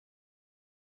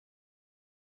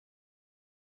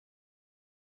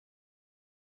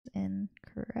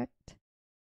incorrect.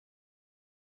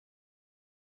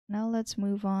 Now let's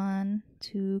move on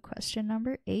to question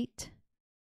number 8.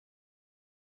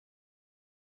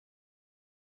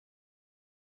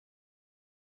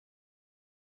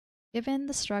 Give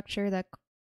the structure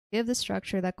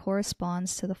that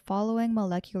corresponds to the following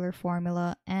molecular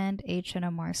formula and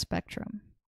H&MR spectrum.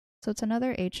 So it's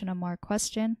another H&MR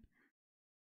question,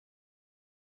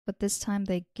 but this time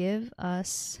they give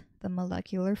us the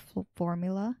molecular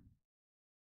formula,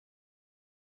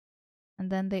 and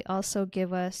then they also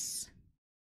give us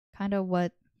kind of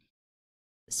what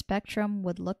the spectrum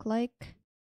would look like.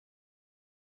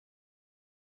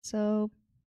 So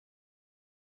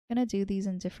I'm going to do these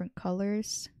in different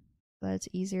colors so that it's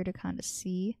easier to kind of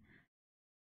see.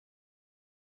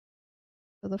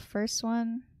 So the first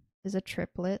one is a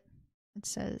triplet. It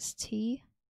says T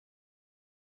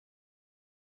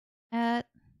at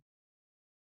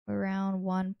around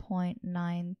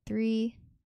 1.93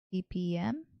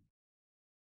 ppm.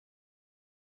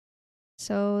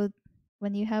 So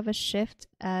when you have a shift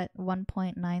at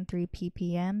 1.93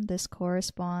 ppm, this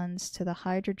corresponds to the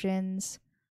hydrogens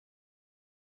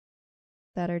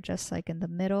that are just like in the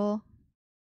middle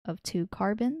of 2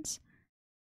 carbons.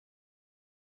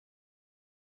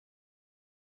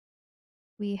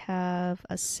 We have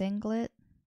a singlet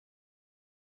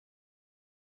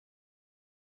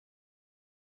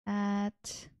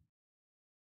at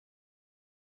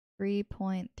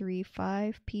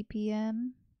 3.35 ppm.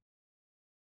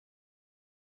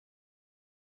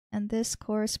 And this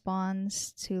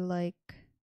corresponds to like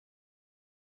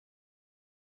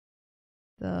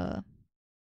the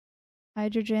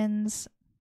hydrogens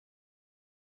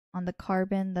on the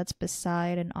carbon that's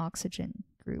beside an oxygen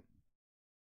group.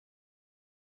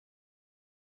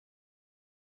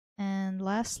 And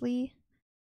lastly,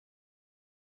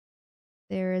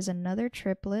 there is another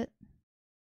triplet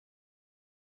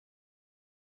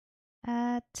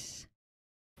at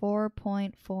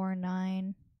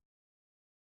 4.49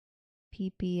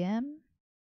 ppm.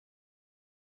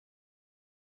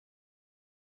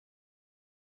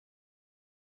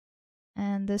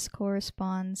 And this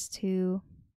corresponds to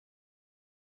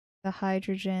the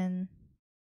hydrogen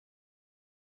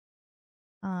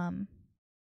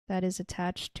that is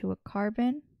attached to a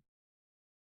carbon,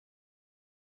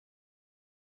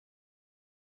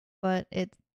 but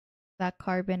that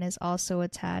carbon is also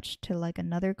attached to like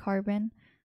another carbon.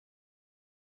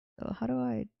 So how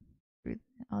do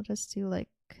I'll just do like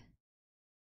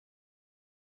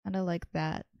kind of like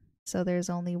that. So there's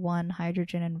only one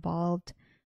hydrogen involved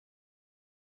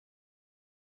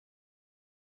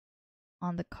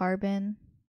on the carbon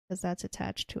because that's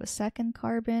attached to a second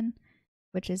carbon,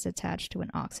 which is attached to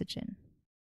an oxygen.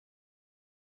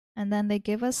 And then they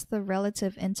give us the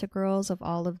relative integrals of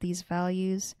all of these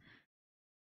values.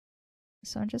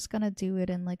 So I'm just going to do it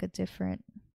in like a different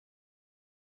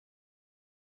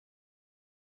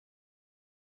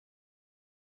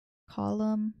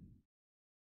column.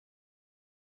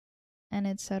 And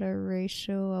it's at a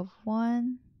ratio of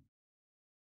 1,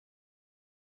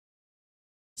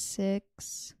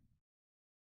 6,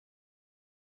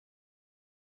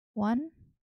 1.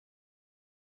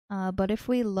 But if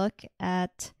we look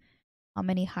at how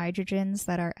many hydrogens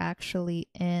that are actually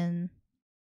in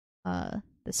the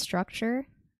structure,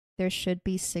 there should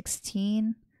be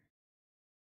 16.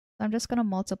 So I'm just going to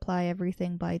multiply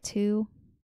everything by 2.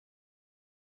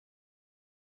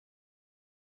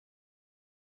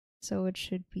 So it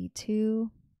should be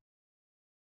 2,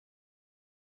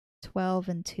 12,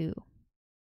 and 2.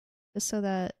 Just so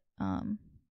that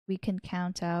we can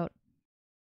count out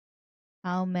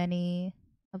how many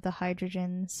of the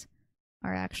hydrogens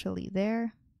are actually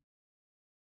there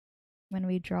when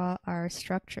we draw our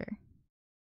structure.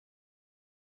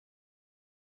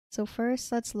 So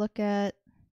first, let's look at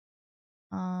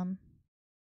the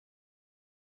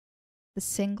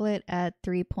singlet at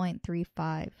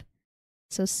 3.35.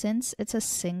 So since it's a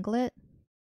singlet,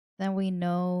 then we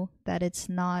know that it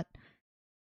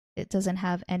doesn't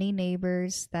have any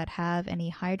neighbors that have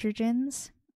any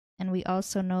hydrogens, and we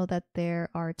also know that there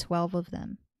are 12 of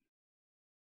them.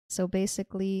 So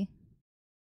basically,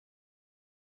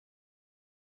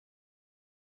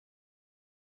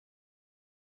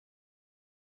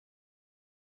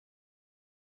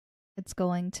 it's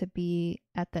going to be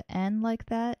at the end like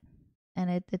that,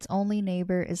 and its only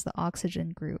neighbor is the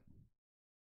oxygen group.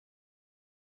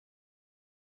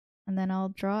 And then I'll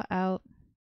draw out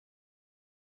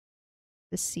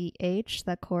the CH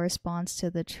that corresponds to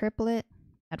the triplet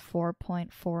at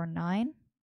 4.49.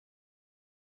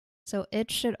 So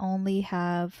it should only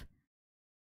have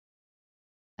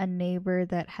a neighbor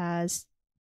that has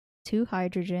 2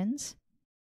 hydrogens.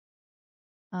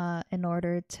 In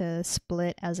order to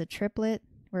split as a triplet,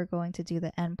 we're going to do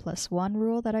the n+1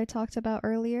 rule that I talked about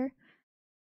earlier.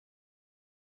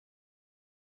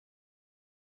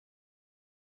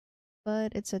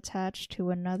 But it's attached to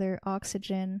another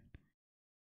oxygen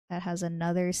that has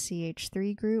another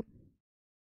CH3 group.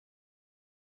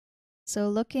 So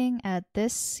looking at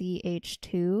this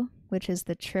CH2, which is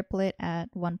the triplet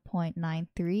at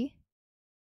 1.93,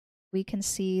 we can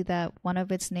see that one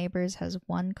of its neighbors has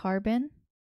 1 carbon,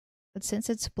 but since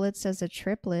it splits as a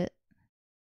triplet,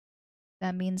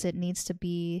 that means it needs to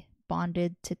be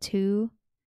bonded to 2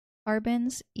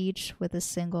 carbons, each with a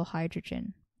single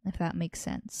hydrogen, if that makes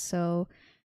sense. So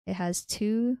it has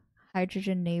 2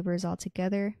 hydrogen neighbors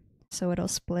altogether, so it'll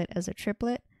split as a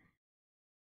triplet.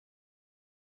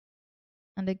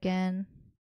 And again,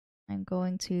 I'm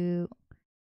going to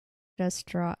just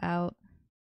draw out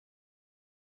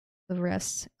the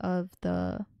rest of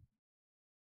the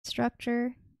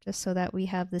structure just so that we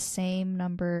have the same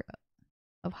number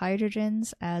of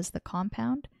hydrogens as the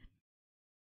compound.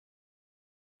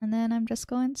 And then I'm just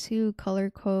going to color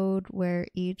code where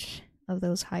each of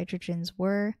those hydrogens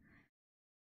were.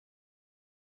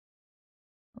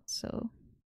 So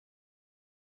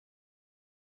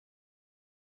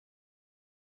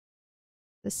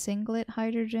the singlet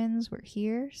hydrogens were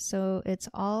here, so it's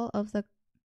all of the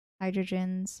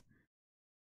hydrogens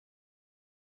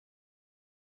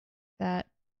that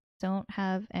don't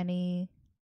have any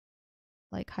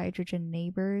like hydrogen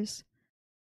neighbors.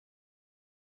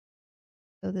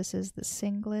 So this is the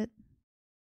singlet.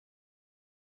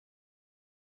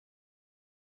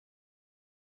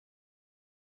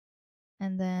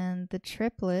 And then the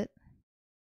triplet,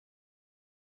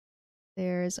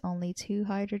 there's only 2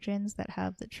 hydrogens that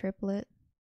have the triplet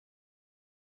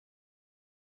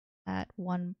at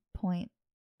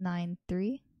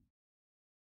 1.93.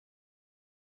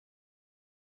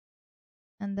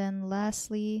 And then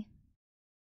lastly,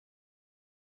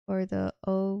 for the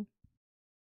OCH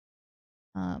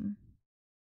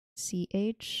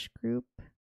group,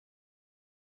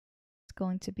 it's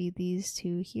going to be these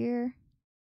 2 here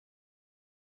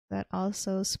that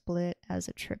also split as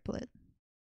a triplet.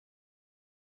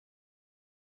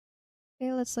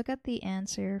 Okay, let's look at the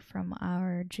answer from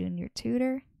our junior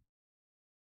tutor.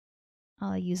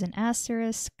 I'll use an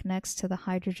asterisk next to the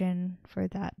hydrogen for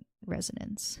that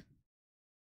resonance.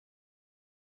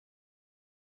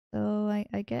 So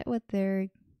I get what they're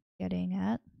getting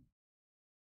at.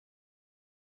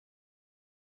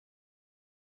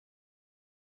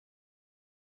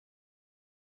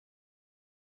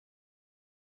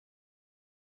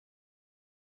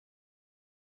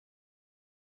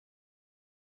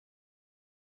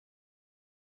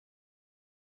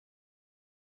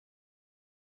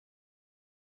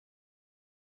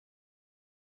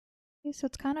 Okay, so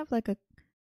it's kind of like a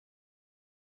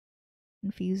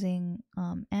confusing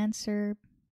answer,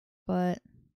 but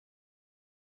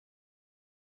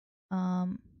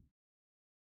I'm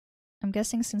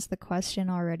guessing since the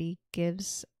question already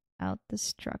gives out the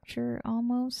structure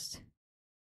almost,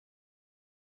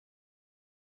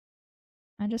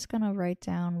 I'm just gonna write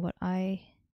down what I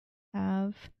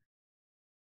have.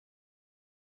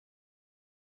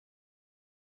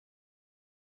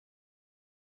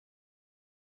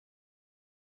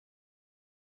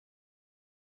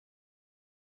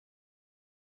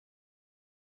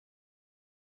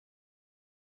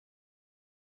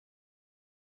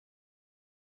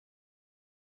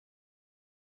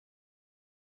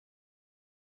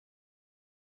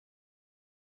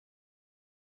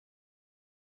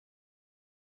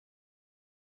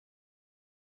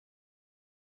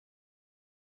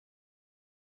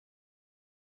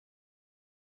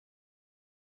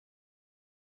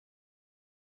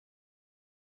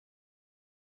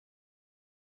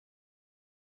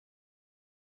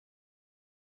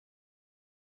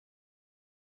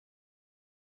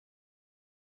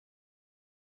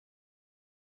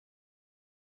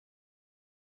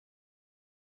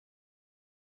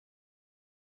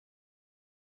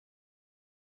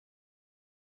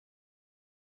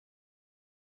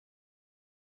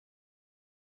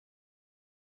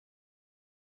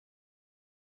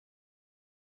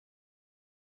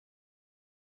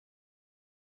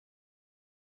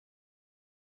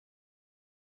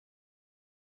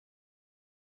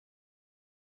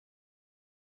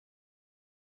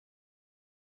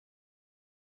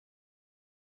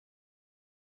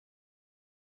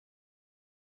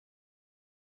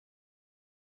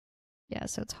 Yeah,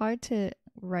 so it's hard to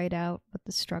write out what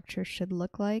the structure should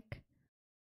look like,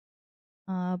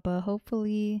 but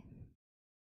hopefully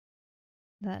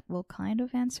that will kind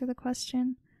of answer the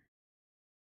question.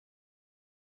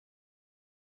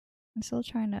 I'm still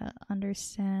trying to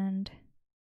understand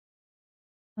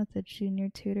what the junior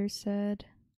tutor said.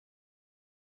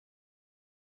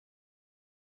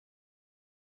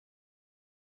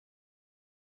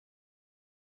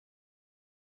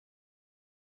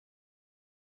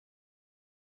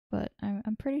 But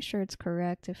I'm pretty sure it's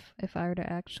correct if I were to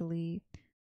actually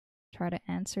try to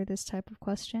answer this type of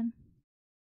question.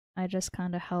 I just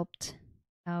kind of helped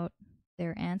out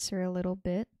their answer a little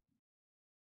bit.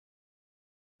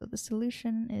 So the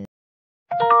solution is